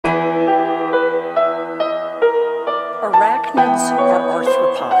arachnids are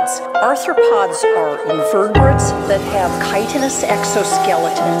arthropods. Arthropods are invertebrates that have chitinous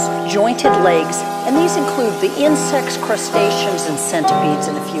exoskeletons, jointed legs, and these include the insects, crustaceans, and centipedes,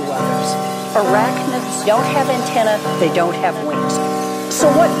 and a few others. Arachnids don't have antennae, they don't have wings. So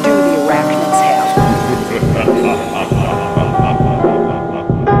what do the arachnids have?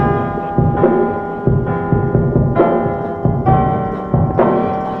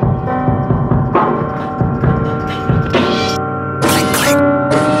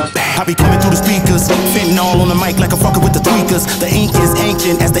 I be coming through the speakers, fentanyl on the mic like a fucker with the tweakers. The ink is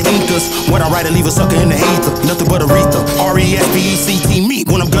ancient as the Incas. What I write, I leave a sucker in the ether. Nothing but aretha. R-E-S-P-E-C-T, meat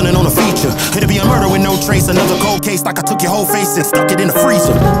when I'm gunning on a feature. It'll be a murder with no trace. Another cold case like I took your whole face and stuck it in the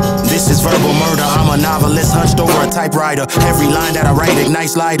freezer. This is verbal murder. I'm a novelist hunched over a typewriter. Every line that I write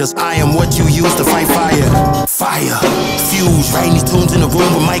ignites lighters. I am what you use to fight fire. Fire, fuse, writing these tunes in the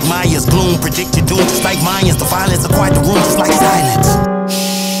room with Mike Myers. Gloom, predict your doom just like Mayans. The violence acquired the room just like silence.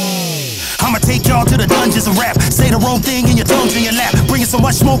 I'ma take y'all to the dungeons and rap. Say the wrong thing and your tongue's in your lap. Bringing so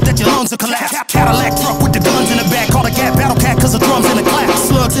much smoke that your lungs will collapse. Cadillac truck with the guns in the back. Call the Gap Battle Cat cause the drums in the clap.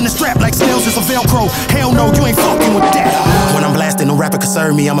 Slugs in the strap like snails is a Velcro. Hell no, you ain't fucking with that. When I'm blasting, no rapper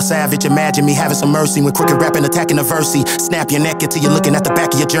concern me. I'm a savage, imagine me having some mercy. When crooked rapping, attacking the verse. Snap your neck until you're looking at the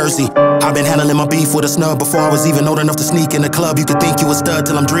back of your jersey. I've been handling my beef with a snub before I was even old enough to sneak in the club. You could think you a stud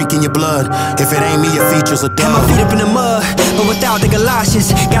till I'm drinking your blood. If it ain't me, your features are dumb. Had my feet up in the mud, but without the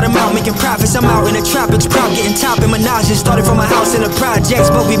galoshes. Got them out making profits, I'm out in the tropics. Proud getting top in menages. Started from a house in the projects,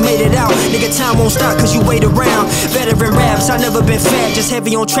 but we made it out. Nigga, time won't stop cause you wait around. Veteran raps, I never been fat. Just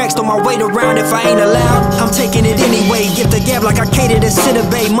heavy on tracks, throw my weight around. If I ain't allowed, I'm taking it anyway. Get the gab like I catered to Cider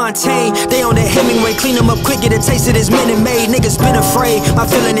Bay, Montaigne. They on that Hemingway, clean them up quick, get a taste of this Minute Maid. Niggas been afraid, my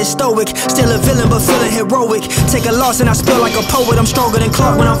feeling is stoic. Still a villain, but feeling heroic. Take a loss and I spill like a poet. I'm stronger than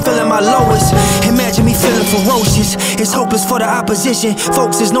Clark when I'm feeling my lowest. Imagine me feeling ferocious. It's hopeless for the opposition.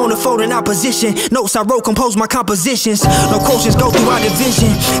 Folks is known to fold in opposition. Notes I wrote, compose my compositions. No quotients go through our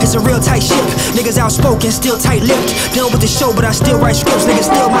division. It's a real tight ship. Niggas outspoken, still tight-lipped. Done with the show, but I still write scripts.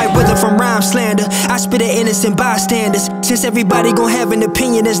 Niggas still might wither from rhyme slander. I spit at innocent bystanders. Since everybody gon' have an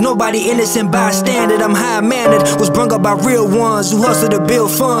opinion, there's nobody innocent bystander. I'm high-mannered, was brung up by real ones who hustle to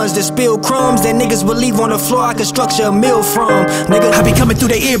build funds, to spill crumbs that niggas will leave on the floor. I can structure a meal from. Nigga, I be coming through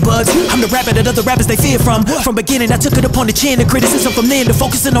their earbuds. I'm the rapper that other rappers they fear from. From beginning, I took it upon the chin. The criticism from then, to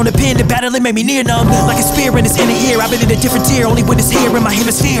focusing on the pen. The battling made me near numb. Like a spear in his inner ear. I've been in a different tier, only when it's here in my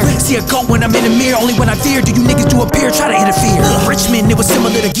hemisphere. See a goat when I'm in the mirror, only when I fear. Do you niggas do appear, try to interfere? Richmond, it was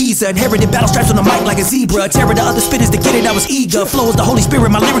similar to Giza. Inherited battle straps on the mic like a zebra. Terror to other spitters to get it, I was eager. Flow is the Holy Spirit,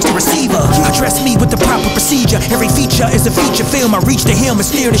 my lyrics the receiver. Address me with the proper procedure. Every feature is a feature film. I reach the helm and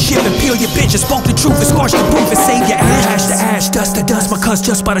steer the ship and peel your bitch. I spoke the truth and scorched the roof and saved your ass. Ash to ash, dust to dust. My cuz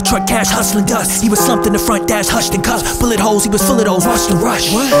just bought a truck, cash hustling dust. He was slumped in the front dash, hushed and cuffed. Bullet holes, he was full of those, rushed and rush.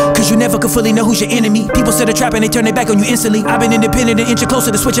 Cause you never could fully know who's your enemy. People said a trap and they turn their back on you instantly. I've been independent and inching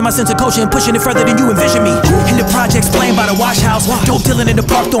closer to switching my sense of culture and pushing it further than you envision me. In the projects playing by the wash house, dope dealing in the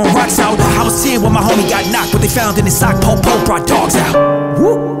park throwing rocks out. I was 10 when my homie got knocked, but they found in his sock. Po brought dogs out.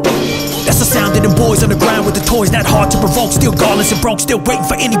 Woo. That's the sound of them boys on the ground with the toys, not hard to provoke. Still garlands and broke, still waiting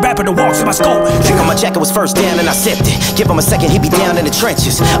for any rapper to walk to my scope. Check on my jacket was first down and I sipped it. Give him a second, he be down in the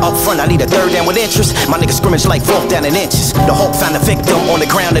trenches. Up front, I need a third down with interest. My nigga scrimmage like fourth down in inches. The Hulk found the victim on the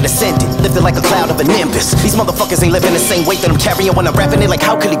ground and ascended. Lifted like a cloud of a nimbus. These motherfuckers ain't living the same weight that I'm carrying when I'm rapping it. Like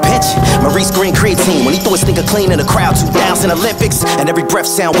how could he pinch it? Maurice Green creatine when he threw his thinker clean in the crowd 2000 Olympics. And every breath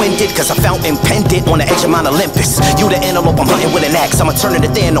sound winded cause I fountain penned it on the edge of Mount Olympus. You the antelope, I'm hunting with an axe. I'ma turn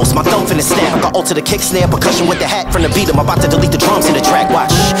into Thanos, my thumb finna snap. I got to the kick snare, percussion with the hat from the beat. I'm about to delete the drums in the track.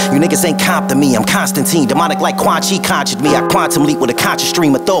 Watch, you niggas ain't comp to me. I'm Constantine, demonic like Quan Chi conjured me. I quantum leap with a conscious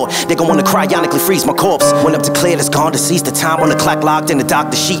stream of thought. They gon' wanna cryonically freeze my corpse. Went up to clear that's gone deceased. The time on the clock locked in the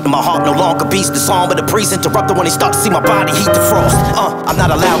doctor sheet. And my heart no longer beats the song, but the priest interrupted when he start to see my body heat the frost. I'm not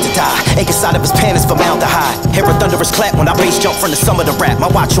allowed to die. Ink inside of his pen is formaldehyde. Hear a thunderous clap when I bass jump from the summer to rap. My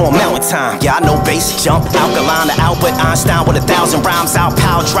watch on mountain time. Yeah, I know bass jump. Alkaline to Albert Einstein with 1,000 rhymes. I'll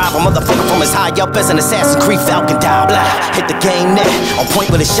power drive a motherfucker from as high up as an Assassin's Creed Falcon dial. Blah, hit the game net. On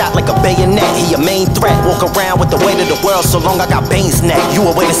point with a shot like a bayonet. He a main threat. Walk around with the weight of the world so long I got Bane's neck. You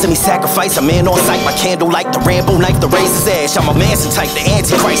a way to see me sacrifice a man on sight. My candlelight, the Rambo knife, the razor's edge. I'm a Manson type, the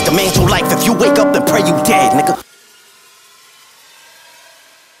Antichrist, demand your life. If you wake up and pray you dead, nigga.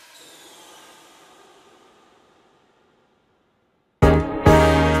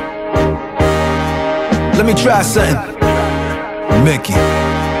 Let me try something. Mickey.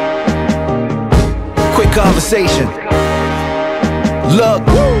 Quick conversation. Look,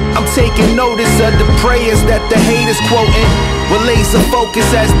 I'm taking notice of the prayers that the haters quoting. with laser focus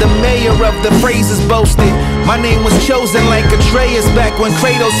as the mayor of the phrases boasted. My name was chosen like Atreus back when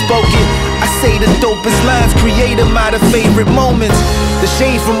Kratos spoke it. I say the dopest lines, create them out of favorite moments. The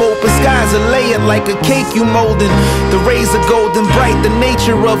shade from open skies are layered like a cake you molding. The rays are golden bright, the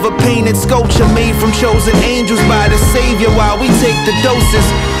nature of a painted sculpture made from chosen angels by the Savior while we take the doses.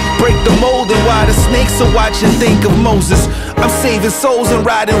 Break the mold and while the snakes are watching, think of Moses. I'm saving souls and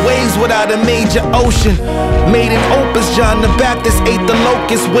riding waves without a major ocean. Made an opus, John the Baptist ate the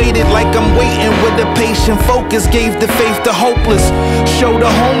locust. Waited like I'm waiting with a patient focus. Gave the faith to hopeless. Show the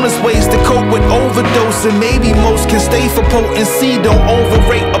homeless ways to cope with overdosing. Maybe most can stay for potency. Don't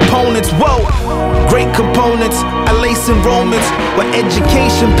overrate opponents. Whoa, great components. I lace enrollments with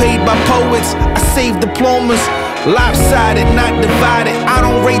education paid by poets. I save diplomas. Lopsided, not divided, I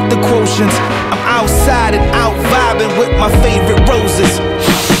don't rate the quotients. I'm outside and out vibing with my favorite roses.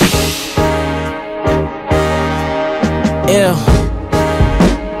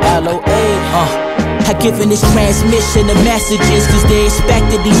 Aloeight, I given this transmission of messages cause they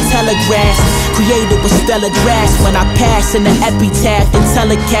expected these telegraphs. Created with stellar drafts when I pass in the epitaph and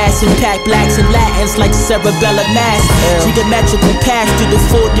telecast. Impact blacks and Latins like cerebellar mass. Geometrical path through the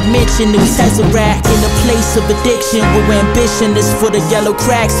fourth dimension, new tesseract. In the place of addiction where ambition is for the yellow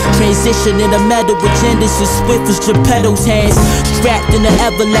cracks. Transition in the metal agendas as swift as Geppetto's hands. Strapped in the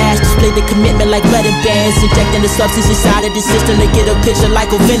everlast, display the commitment like wedding bands. Injecting the substance inside of the system to get a picture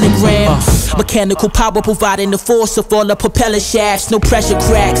like a venogram. Mechanical power providing the force of all the propeller shafts. No pressure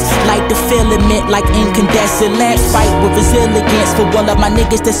cracks, light the filament like incandescent lamps. Fight with resilience for all of my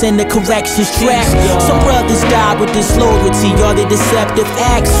niggas that's in the corrections track. Some brothers die with disloyalty, all the deceptive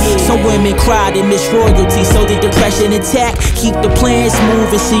acts. Some women cry they miss royalty, so the depression intact. Keep the plans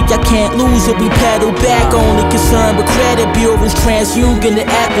moving, see I can't lose it, we pedal back. Only concerned with credit bureaus transhuman the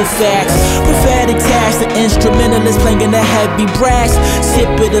Equifax. Prophetic task, the instrumentalist playing the heavy brass. Sip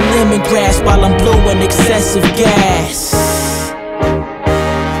of the lemongrass while I'm blowing excessive gas.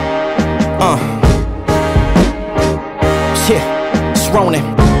 Yeah, it's Ronin.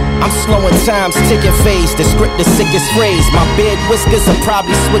 I'm slowing times, ticking phase. The script, the sickest phrase. My beard whiskers will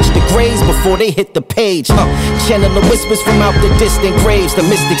probably switch to grays before they hit the page. Channel the whispers from out the distant graves. The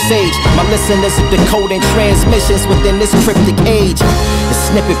mystic sage. My listeners are decoding transmissions within this cryptic age. The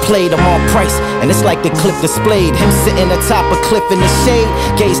snippet played, I'm on price, and it's like the clip displayed. Him sitting atop a cliff in the shade.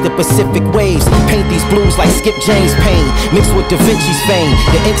 Gaze the Pacific waves. Paint these blues like Skip James' pain, mixed with Da Vinci's fame.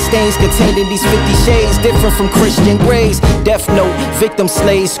 The ink stains contained in these 50 shades, different from Christian Grey's. Death note, victim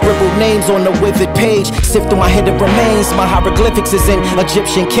slays. Scribbled names on the withered page. Sift through my hidden remains. My hieroglyphics is in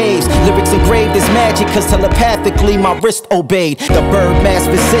Egyptian caves. Lyrics engraved as magic, cause telepathically my wrist obeyed. The bird mass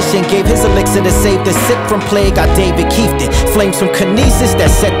physician gave his elixir to save the sick from plague. I David Keithed it. Flames from kinesis that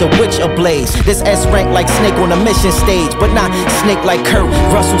set the witch ablaze. This S rank like Snake on a mission stage, but not Snake like Kurt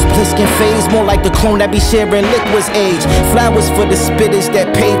Russell's Pliskin phase. More like the clone that be sharing liquids age. Flowers for the spitters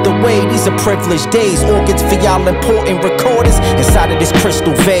that paved the way. These are privileged days. Organs for y'all important recorders inside of this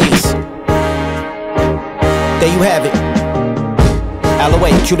crystal vase. There you have it.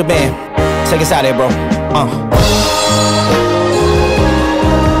 Aloeight, cue the band. Take us out there, bro.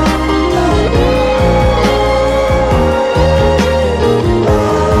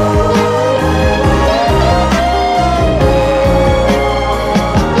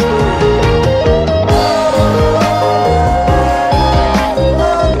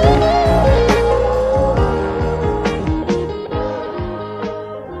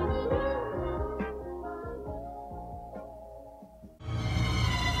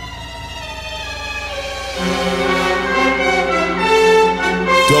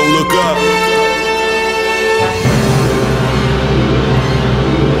 Don't look up.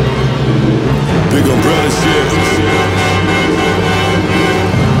 Big umbrella shit.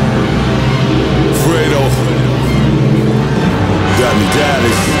 Fredo. Got me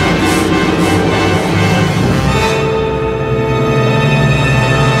Dallas.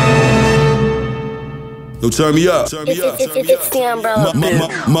 Yo, turn me up. It's the umbrella.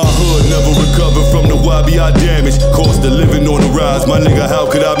 My hood never recovered from the YBI damage. Cost of living on the rise, my nigga, how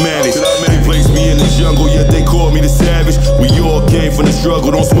could I manage? They placed me in the jungle, yet they called me the savage. We all came from the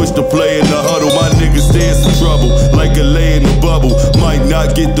struggle, don't switch the play in the huddle. My niggas stay in some trouble, like a lay in the bubble. Might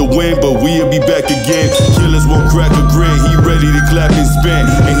not get the win, but we'll be back again. Killers won't crack a grin, he ready to clap and spin.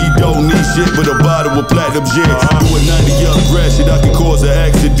 And he don't need shit but a bottle of platinum gin. Do a 90 up crash, I can cause an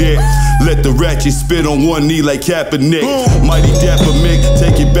accident. Let the ratchet spit on one knee like Kaepernick. Mighty Dapper Mick,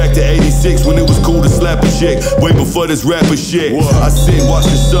 take it back to 86 when it was cool to slap a chick. Way before this rapper shit. I sit, watch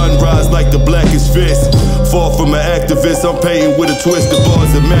the sun rise like the blackest fist. Far from an activist, I'm painting with a twist. The bars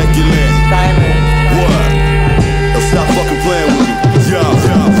immaculate. What? Stop fucking playing with you.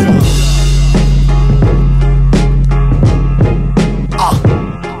 Yeah.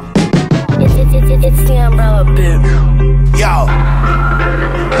 It's the umbrella, bitch. Yo,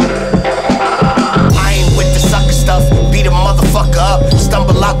 I ain't with the sucker stuff. Beat a motherfucker up.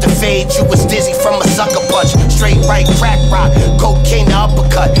 Stumble out the fade. You was dizzy from a sucker punch. Straight right, crack rock. Cocaine to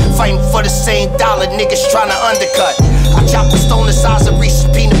uppercut. Fighting for the same dollar. Niggas tryna undercut. I chop a stone the size of Reese's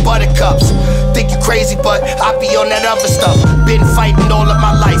peanut butter cups. Think you crazy, but I be on that other stuff. Been fighting all of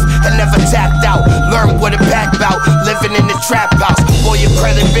my life and never tapped out. Learned what a back bout. Living in the trap house. Boy, your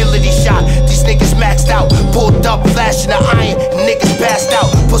credibility shot. These niggas maxed out. Pulled up, flashing the iron. Niggas passed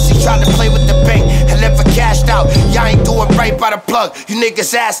out. Pussy tried to play with the bank and never cashed out. Y'all ain't doing right by the plug. You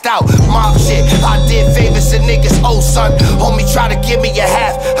niggas assed out. Mob shit. I did favors to niggas. Oh, son. Homie, try to give me a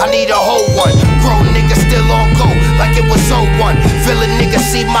half. I need a whole one. Grown niggas still on go. Like it was 01. Villain niggas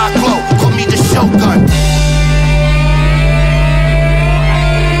see my glow. Call me the Shogun.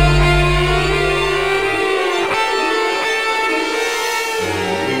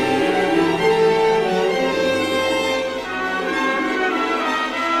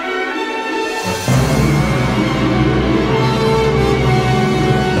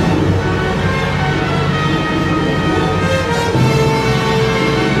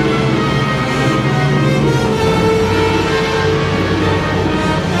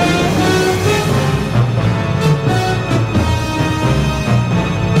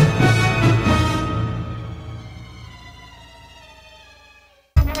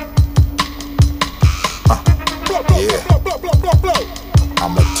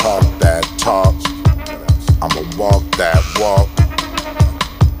 I'ma talk that talk. I'ma walk that walk.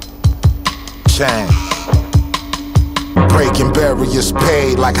 Chain. Breaking barriers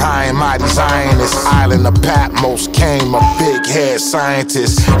paid like high and mighty Zionists. Island of Patmos came a big head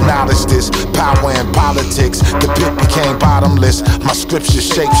scientist. Knowledge this, power and politics. The pit became bottomless. My scriptures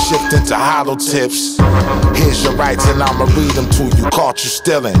shape shift into hollow tips. Here's your rights and I'ma read them to you. Caught you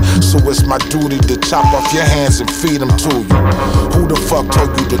stealing, so it's my duty to chop off your hands and feed them to you. Who the fuck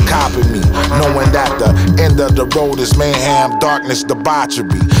told you to copy me? Knowing that the end of the road is mayhem, darkness,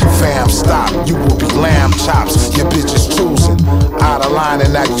 debauchery. Fam, stop, you will be lamb chops. Your bitch is choosing. Out of line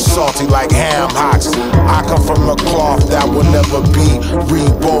and now you salty like ham hocks. I come from a cloth that will never be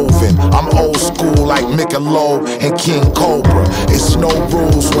rewoven. I'm old school like Michelob and King Cobra. It's no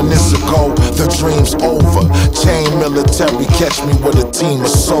rules when this a go, the dream's over. Chain military, catch me with a team of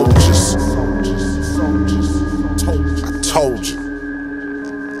soldiers. I told you.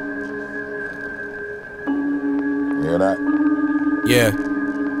 Hear that? Yeah.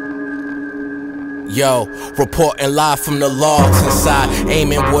 Yo, reporting live from the logs inside,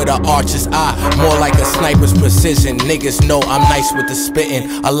 aiming with an archer's eye, more like a sniper's precision. Niggas know I'm nice with the spitting.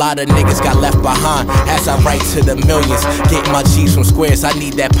 A lot of niggas got left behind as I write to the millions. Getting my cheese from squares, I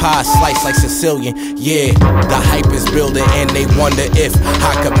need that pie sliced like Sicilian. Yeah, the hype is building and they wonder if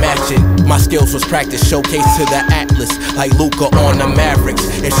I could match it. My skills was practiced, showcased to the Atlas, like Luca on the Mavericks.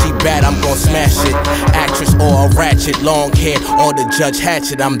 If she bad, I'm gon' smash it. Actress or a ratchet, long hair or the Judge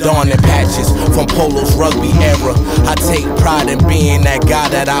Hatchet. I'm donning patches from Polo's rugby era. I take pride in being that guy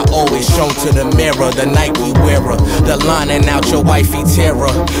that I always shown to the mirror. The Nike wearer, the lining out your wifey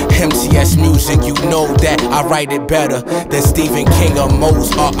terror. MTS music, you know that I write it better than Stephen King or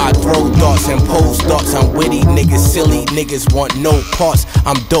Mozart. I throw darts and pose darts. I'm witty niggas, silly niggas want no parts.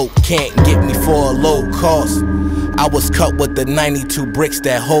 I'm dope, can't get me for a low cost. I was cut with the 92 bricks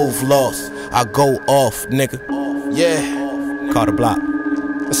that Hove lost. I go off, nigga. Yeah. Call the block.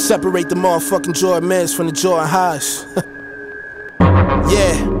 I separate the motherfucking Jordan Mids from the Jordan Highs.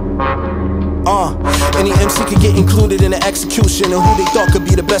 Yeah. Any MC could get included in the execution of who they thought could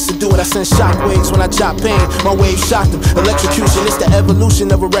be the best to do it. I send shockwaves when I drop pain. My waves shock them. Electrocution, it's the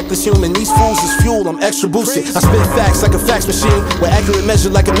evolution of a reckless human. These fools is fuel, I'm extra boosted. I spit facts like a fax machine, with accurate measure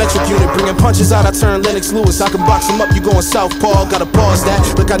like a metric unit. Bringing punches out, I turn Lennox Lewis. I can box them up, you going southpaw. Gotta pause that.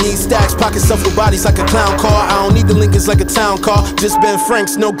 Look, I need stacks, pockets stuffed with bodies like a clown car. I don't need the Lincolns like a town car. Just Ben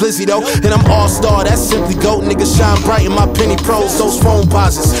Franks, no glizzy though. And I'm all-star, that's simply GOAT. Niggas shine bright in my penny pros, those phone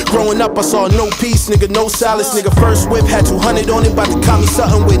posits. Growing up, I saw no peace, nigga, no solace. Nigga, first whip had 200 on it, bout to cop me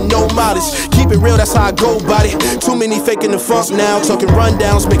something with no mileage. Keep it real, that's how I go about it. Too many faking the funk now, talking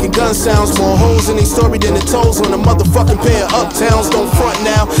rundowns, making gun sounds. More holes in their story than the toes on a motherfucking pair of uptowns. Don't front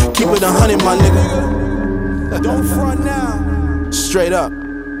now, keep it 100, my nigga. Don't front now. Straight up.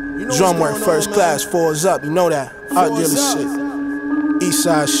 Drum work, first class, fours up, you know that. Art dealer shit.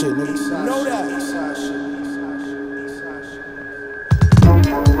 Eastside shit, nigga. You know that. Eastside shit.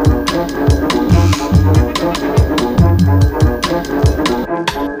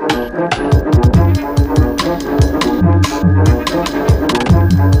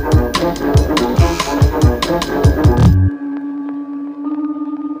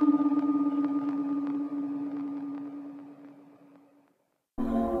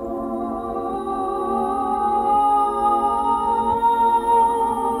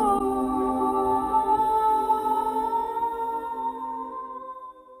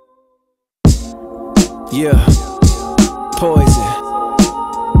 Yeah. Poison.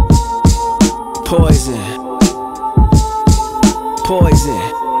 Poison. Poison.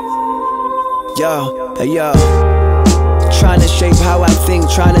 Yo, hey yo. Trying to shape how I think,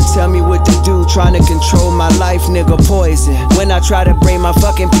 trying to tell me what to do, trying to control my life, nigga, poison. When I try to bring my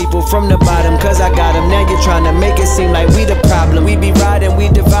fucking people from the bottom, cause I got them, now you're trying to make it seem like we the problem. We be riding, we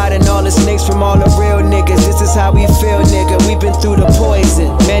dividing all the snakes from all the real niggas. This is how we feel, nigga, we been through the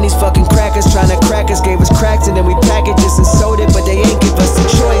poison. Man, these fucking crackers trying to crack us, gave us cracks and then we packaged this and sold it, but they ain't give us a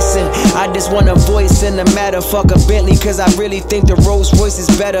choice. And I just want a voice in the matter, fuck a Bentley, cause I really think the Rolls Royce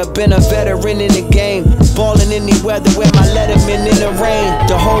is better. Been a veteran in the game, ballin' any weather with my letterman in the rain.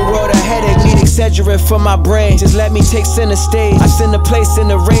 The whole world a headache, need Excedrin for my brain. Just let me take center stage, I send a place in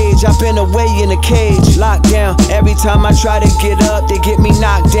the rage. I've been away in a cage, locked down. Every time I try to get up, they get me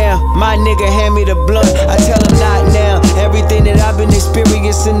knocked down. My nigga hand me the blunt, I tell him not now. Everything that I've been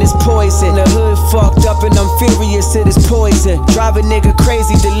experiencing is poison. The hood fucked up and I'm furious, it is poison. Drive a nigga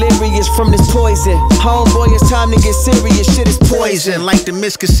crazy, delirious from this poison. Homeboy, it's time to get serious, shit is poison. Like the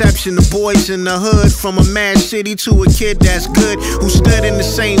misconception of boys in the hood, from a mad city to a kid that's good, who stood in the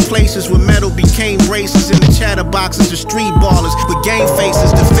same places where metal became braces. In the chatterboxes of street ballers with gang faces,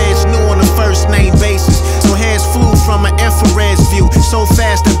 the feds knew on a first name basis. So heads flew from an infrared's view, so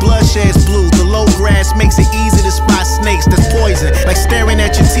fast that bloodsheds blew. The low grass makes it easy to spot snakes, that's poison. Like staring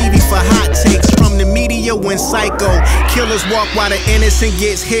at your TV for hot takes from the media when psycho killers walk while the innocent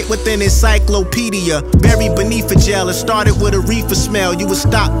gets hit with an encyclopedia. Buried beneath a jail, it started with a reefer smell. You would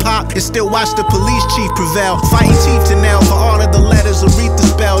stop pop and still watch the police chief prevail, fighting teeth to nail for all of the letters of read the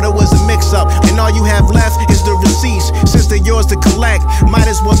spell. There was a mix up and all you have left is the receipts. Since they're yours to collect, might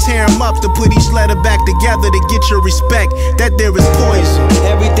as well tear them up to put each letter back together to get your respect. That there is poison.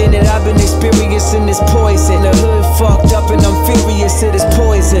 Everything that I've been experiencing is poison. The hood fucked up and I'm furious, it is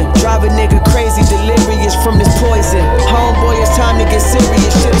poison. Drive a nigga crazy, delirious from this poison. Homeboy, it's time to get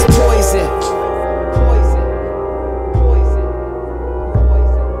serious, shit is poison.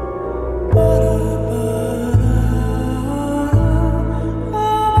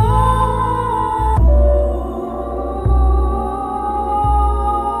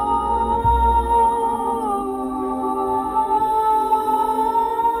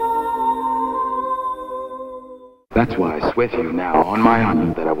 That's why I swear to you now, on my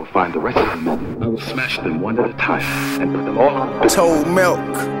honor, that I will find the rest of the men. I will smash them one at a time and put them all on. Toad Milk,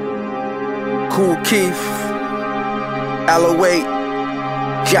 Kool Keith, Aloeight,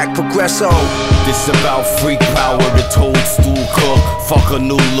 JakProgresso. This about freak power, the toadstool cook. Fuck a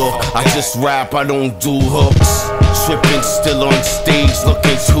new look, I just rap, I don't do hooks. Tripping, still on stage,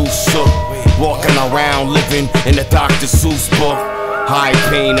 looking too shook. Walking around, living in the Dr. Seuss book. High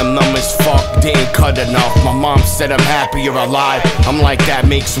pain, I'm numb as fuck, didn't cut enough. My mom said I'm happier alive, I'm like that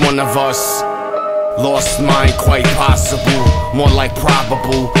makes one of us. Lost mind, quite possible, more like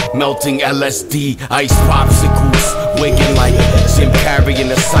probable. Melting LSD, ice popsicles. Waking like Jim Carrey in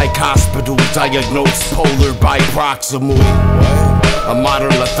a psych hospital. Diagnosed polar by proximal. A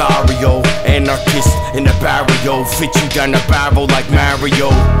modern Lothario, anarchist in the barrio. Fit you down the barrel like Mario.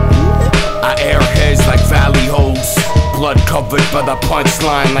 I air heads like valley hoes. Blood covered by the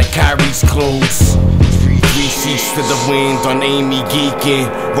punchline like Carrie's clothes. 3 sheets to the wind on Amy geeking.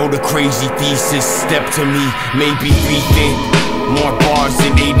 Wrote a crazy thesis, step to me, maybe rethink. More bars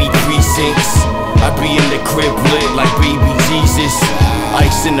than 80 precincts. I be in the crib lit like baby Jesus.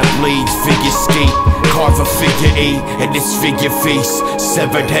 Ice in the blades, figure skate. Carve a figure 8 and its figure face.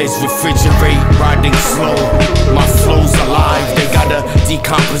 Severed heads refrigerate, riding slow. My flow's alive, they got a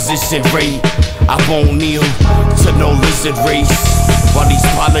decomposition rate. I won't kneel to no lizard race. While these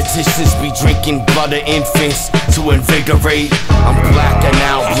politicians be drinking blood of infants to invigorate. I'm blacking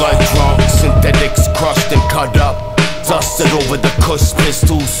out, blood drunk, synthetics crushed and cut up. Dusted over the Kush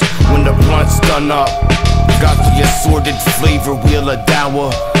pistols when the blunt's done up. Got the assorted flavor wheel of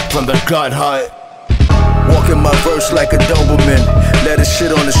dower from the gut hut. Walking my verse like a Doberman. Let it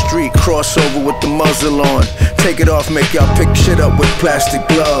shit on the street, crossover with the muzzle on. Take it off, make y'all pick shit up with plastic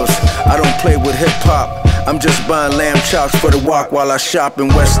gloves. I don't play with hip-hop, I'm just buying lamb chops for the walk while I shop in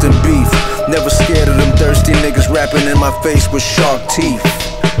Western beef. Never scared of them thirsty niggas rapping in my face with shark teeth.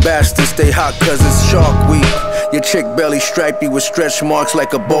 Bastards stay hot cause it's Shark Week. Your chick belly stripey with stretch marks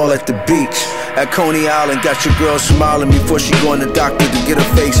like a ball at the beach. At Coney Island, got your girl smiling before she go in the doctor to get her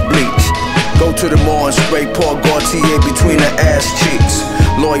face bleached. Go to the mall and spray Paul Gaultier between her ass cheeks.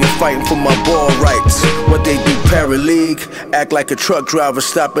 Lawyer fighting for my ball rights. What they do, paraleague? Act like a truck driver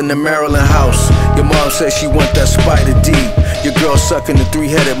stopping the Maryland house. Your mom says she want that Spider D. Your girl sucking the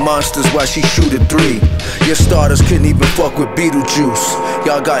three-headed monsters while she shoot a 3. Your starters couldn't even fuck with Beetlejuice.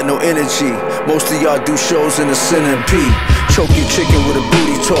 Y'all got no energy. Most of y'all do shows in the Center and P. Choke your chicken with a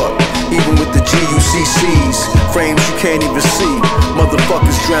booty talk. Even with the GUCCs, frames you can't even see.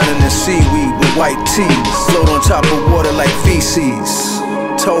 Motherfuckers drowning in seaweed with white teeth. Float on top of water like feces.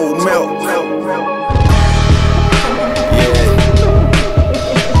 Told milk.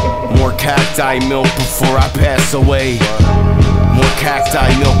 More cacti milk before I pass away. More cacti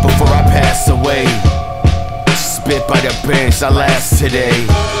milk before I pass away. Spit by the bench, I last today.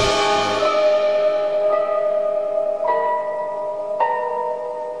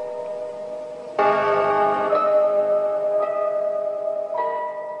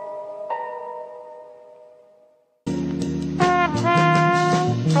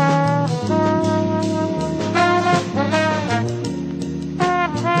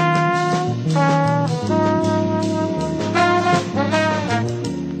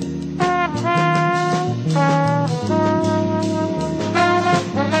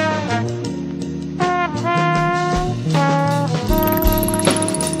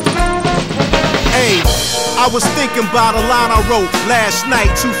 I was thinking about a line I wrote last night.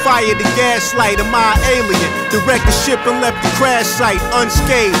 Too fired to gaslight. Am I an alien? The wrecked the ship and left the crash site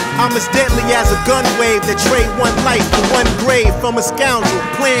unscathed. I'm as deadly as a gun wave that trade one life for one grave from a scoundrel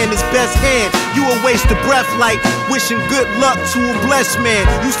playing his best hand. You a waste of breath like wishing good luck to a blessed man.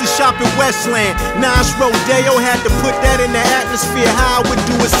 Used to shop in Westland. Nas Rodeo had to put that in the atmosphere. How I would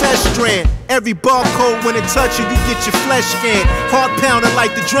do a set strand. Every barcode when it touch you, you get your flesh scanned. Heart pounding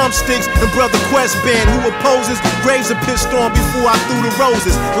like the drumsticks and Brother Quest band. Who opposes? Graves are pissed on before I threw the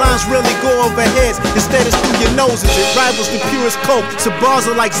roses. Lines really go over heads instead it's through your noses. It rivals the purest coke. So bars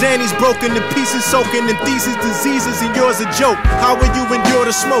are like Xannies broken in pieces, soaking in theses, diseases, and yours a joke. How will you endure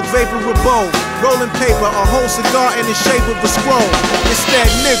the smoke? Vapor with bowl. Rolling paper, a whole cigar in the shape of a scroll. It's that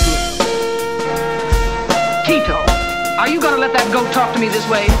nigga. Tito, are you gonna let that goat talk to me this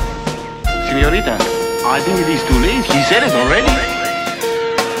way? Señorita, I think it is too late. He said it already.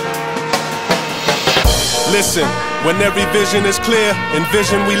 Listen, when every vision is clear,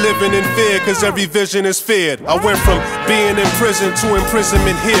 envision we living in fear, cause every vision is feared. I went from being in prison to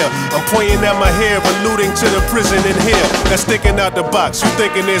imprisonment here. I'm pointing at my hair, alluding to the prison in here. That's sticking out the box, you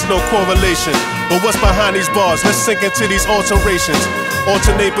thinking there's no correlation. But what's behind these bars? Let's sink into these alterations.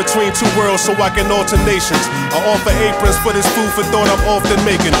 Alternate between two worlds so I can alternations. I offer aprons for this food for thought I'm often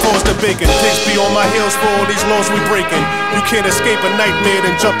making. Pause the bacon, pigs be on my heels for all these laws we breaking. You can't escape a nightmare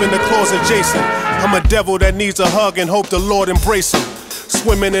and jump in the claws of Jason. I'm a devil that needs a hug and hope the Lord embrace him.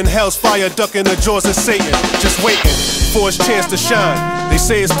 Swimming in hell's fire, ducking the jaws of Satan. Just waiting for his chance to shine. They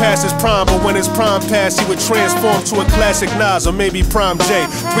say it's past his prime, but when his prime passed, he would transform to a classic Nas or maybe Prime J.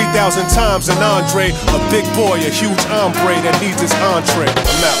 3,000 times an Andre, a big boy, a huge ombre that needs his entree.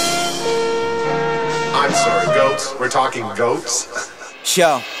 I'm out. I'm sorry, goats. We're talking goats.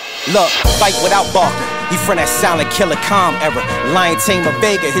 Yo, look, fight without barking. He from that silent killer calm era. Lion tamer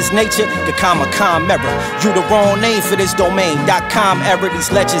Vega, his nature, the calm error. You the wrong name for this domain. .com error, these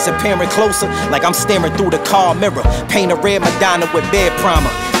legends appearing closer, like I'm staring through the car mirror. Paint a red Madonna with bed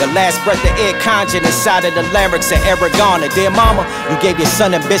primer. The last breath of air conjured inside of the larynx of Aragon. Dear mama, you gave your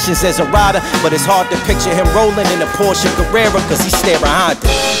son ambitions as a rider, but it's hard to picture him rolling in a Porsche Carrera, cause he's staring behind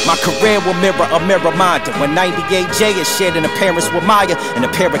him. My career will mirror a mirror reminder when 98J is shared an appearance with Maya and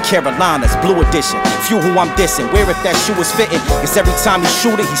a pair of Carolinas, blue edition. Few who I'm dissing, wear if that shoe is fitting, cause every time he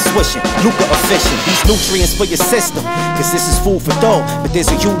shoot it, he's swishing. Luca efficient, these nutrients for your system, cause this is food for thought. But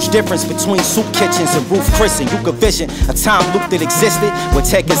there's a huge difference between soup kitchens and roof christen. You could vision a time loop that existed with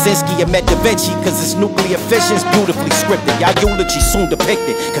Ted Kaczynski and met Da Vinci, cause it's nuclear fission's beautifully scripted. Y'all eulogy soon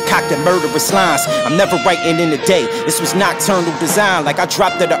depicted, concocted murderous lines. I'm never writing in the day, this was nocturnal design. Like I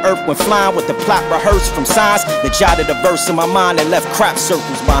dropped to the earth when flying with the plot rehearsed from signs that jotted a verse in my mind and left crop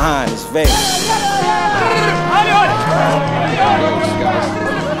circles behind. It's vague.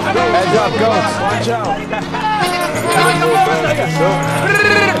 Heads up, goats. Watch out.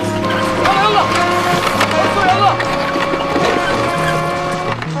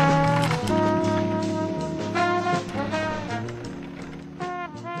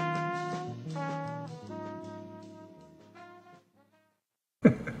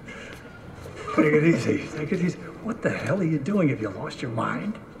 Take it easy. Take it easy. What the hell are you doing? Have you lost your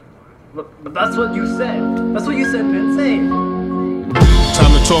mind? Look, but that's what you said. That's what you said, man. Say it.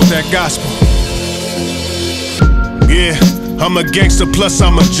 Time to talk that gospel. Yeah, I'm a gangster plus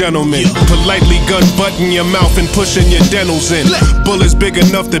I'm a gentleman. Politely gun button your mouth and pushing your dentals in. Bullets big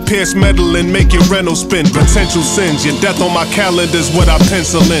enough to pierce metal and make your rental spin. Potential sins, your death on my calendar's what I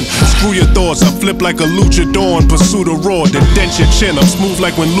pencil in. Screw your thoughts, I flip like a luchador in pursuit of raw. Then dent your chin, I'm smooth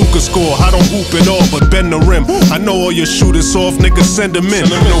like when Lucas score. I don't hoop it all, but bend the rim. I know all your shooters soft, niggas send them in.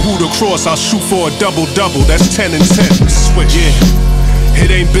 Know who to cross, I'll shoot for a double-double. That's 10 and 10. Switch, yeah. It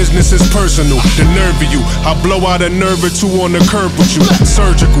ain't business, it's personal. The nerve of you, I blow out a nerve or two on the curb with you.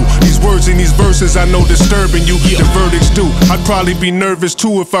 Surgical, these words in these verses I know disturbing you. The verdict's due, I'd probably be nervous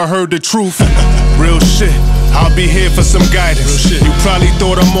too if I heard the truth. Real shit, I'll be here for some guidance. You probably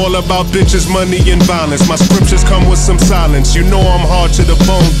thought I'm all about bitches, money, and violence. My scriptures come with some silence. You know I'm hard to the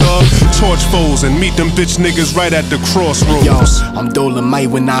bone, dog. Torch foes and meet them bitch niggas right at the crossroads. Yo, I'm Dolomite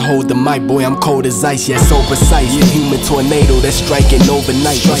when I hold the mic. Boy, I'm cold as ice, yeah, so precise. The human tornado that's striking overnight.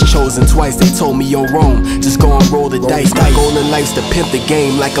 Was chosen twice, they told me you're wrong. Just go and roll the dice. Got golden lights to pimp the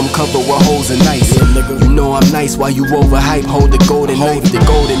game like I'm covered with holes and ice. You know I'm nice while you overhype. Hold the golden knife, the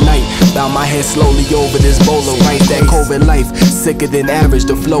golden knight. Bow my head slowly over this bowl of rice. That COVID life, sicker than average.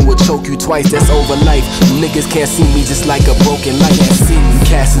 The flow will choke you twice, that's over life. Niggas can't see me just like a broken light. You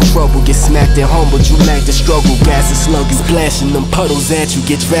casting trouble, get smacked and humbled. You lack the struggle, gas and sluggy. Splashing them puddles at you,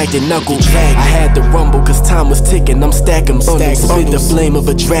 get dragged and knuckled. I had to rumble cause time was ticking. I'm stacking bundles. Spit the flame of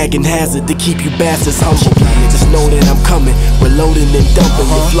a dragon hazard to keep you bastards humble. Just know that I'm coming, reloading and dumping.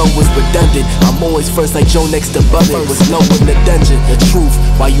 The flow was redundant. I'm always first like Joe next to Button. Was low in the dungeon. The truth,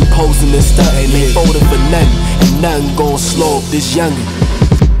 while you posing and stunting, ain't folding for nothing. And nothing gon' slow up this youngin'.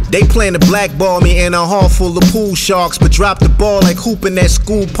 They plan to blackball me in a hall full of pool sharks, but drop the ball like hooping at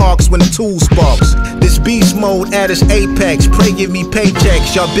school parks when the tool sparks. This beast mode at its apex, pray give me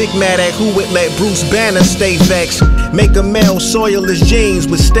paychecks. Y'all big mad at who would let Bruce Banner stay vexed. Make a male soil his jeans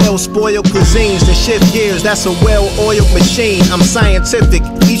with stale spoiled cuisines. Then shift gears, that's a well-oiled machine. I'm scientific,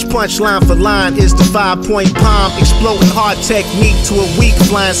 each punchline for line is the 5-point palm. Exploding hard technique to a weak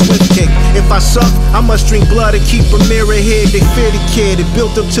flying swift kick. If I suck, I must drink blood and keep a mirror here. They fear the kid, it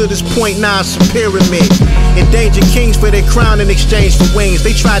built up to this point, now it's a pyramid. Endangered kings for their crown in exchange for wings.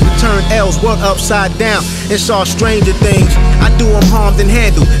 They tried to turn L's work upside down and saw stranger things. I do them harmed and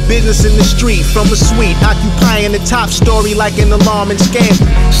handled. Business in the street from a suite, occupying the top story like an alarming scandal.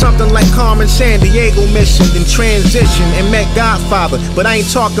 Something like Carmen San Diego mission, then transition and met Godfather. But I ain't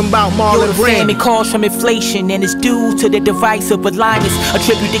talking about Marlon Brando. It calls from inflation and it's due to the device of alignments. A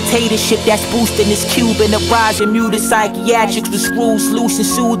tribute dictatorship that's boosting this cube and a rising muted psychiatrics with screws loose and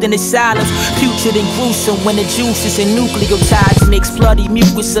soothing the silence. Putrid and gruesome when the juices and nucleotides mix bloody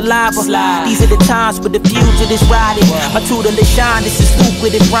mucus saliva. These are the times where the fugitive is riding. My tutelage shine, this is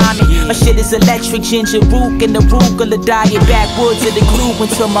lucrative rhyming. My shit is electric, ginger root and the arugula diet. Backwoods of the glue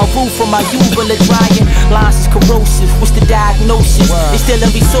into my roof from my uvula drying. Lines is corrosive, what's the diagnosis? They still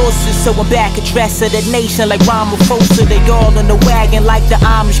in resources, so I'm back address of the nation like Ramaphosa. They all in the wagon like the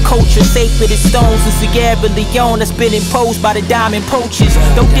Amish culture. Sacred as stones and Sierra Leone that's been imposed by the diamond poachers.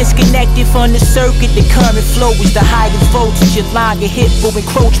 Don't disconnect it from the circuit, the current flow is the highest voltage. Your line get hit for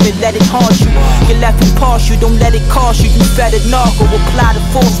encroachment, let it haunt you. You're left impartial, don't let it cost you. You better narco, apply the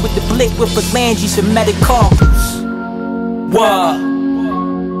force with the blick with phalanges and metacarpals. Whoa.